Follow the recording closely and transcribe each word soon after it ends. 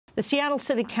The Seattle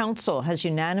City Council has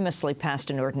unanimously passed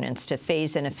an ordinance to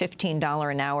phase in a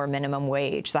 $15 an hour minimum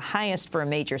wage, the highest for a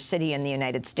major city in the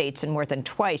United States and more than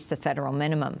twice the federal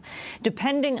minimum.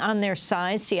 Depending on their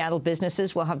size, Seattle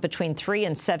businesses will have between 3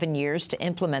 and 7 years to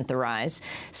implement the rise.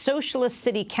 Socialist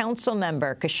City Council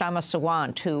member Kshama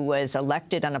Sawant, who was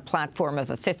elected on a platform of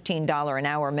a $15 an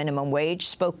hour minimum wage,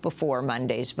 spoke before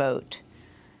Monday's vote.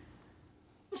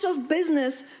 Of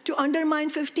business to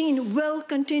undermine 15 will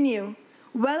continue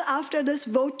well after this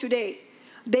vote today.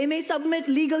 They may submit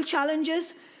legal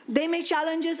challenges. They may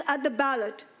challenge us at the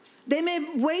ballot. They may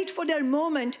wait for their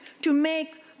moment to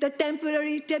make the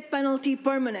temporary tip penalty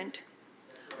permanent.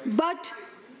 But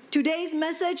today's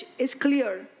message is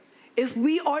clear. If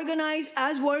we organize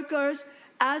as workers,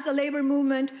 as the labor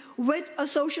movement, with a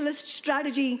socialist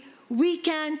strategy, we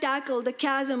can tackle the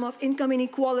chasm of income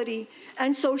inequality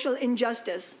and social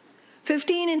injustice.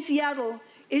 15 in Seattle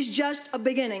is just a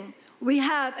beginning. We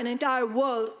have an entire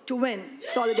world to win.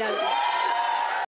 Solidarity.